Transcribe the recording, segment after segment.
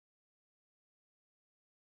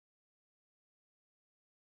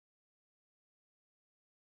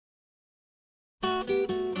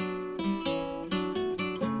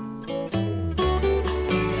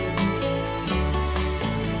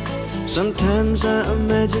Sometimes I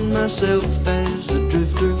imagine myself as a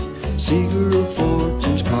drifter, seeker of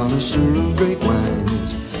fortunes, connoisseur of great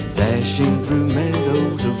wines, dashing through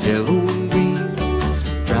meadows of yellow and green,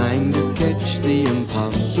 trying to catch the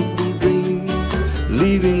impossible dream,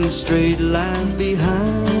 leaving the straight line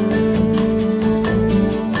behind.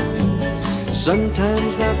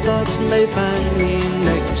 Sometimes my thoughts may find me in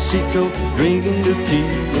Mexico, drinking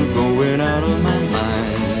tequila, going out of my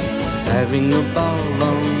mind, having a ball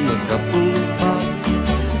on a couple of pop,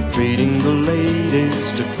 treating the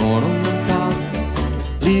ladies to corn on the cob,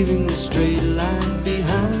 leaving the straight line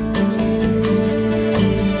behind.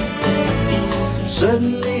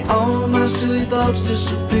 Suddenly all my silly thoughts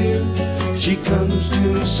disappear. She comes to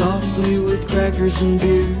me softly with crackers and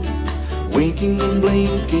beer, winking and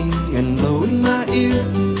blinking and blowing my ear,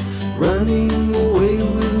 running away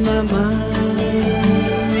with my mind.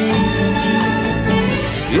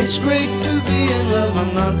 It's great to be in love,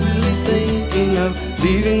 I'm not really thinking of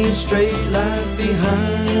leaving the straight life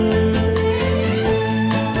behind.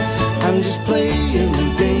 I'm just playing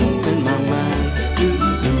a game in my mind.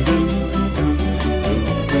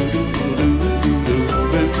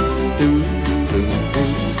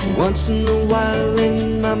 Once in a while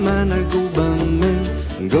in my mind I go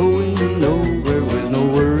bumming, going to nowhere with no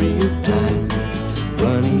worry of time,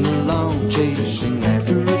 running along chasing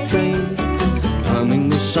after a train, humming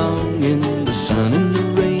the song in the sun and the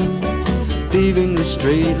rain, leaving the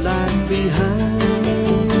straight line behind.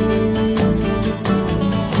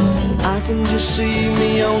 I can just see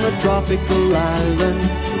me on a tropical island,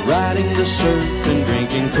 riding the surf and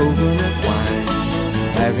drinking coconut wine,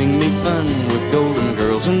 having me fun with golden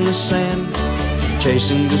girls in the sand,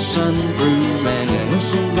 chasing the sun through an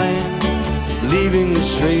innocent land, leaving the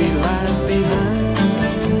straight line behind.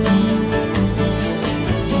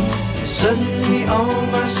 Suddenly all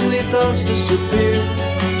my silly thoughts disappear.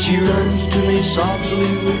 She runs to me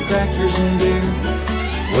softly with crackers and beer,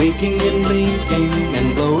 winking and blinking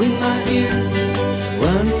and blowing my ear,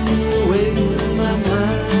 running away with my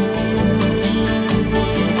mind.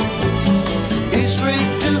 It's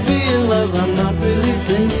great to be in love, I'm not really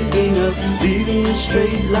thinking of leaving the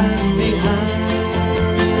straight line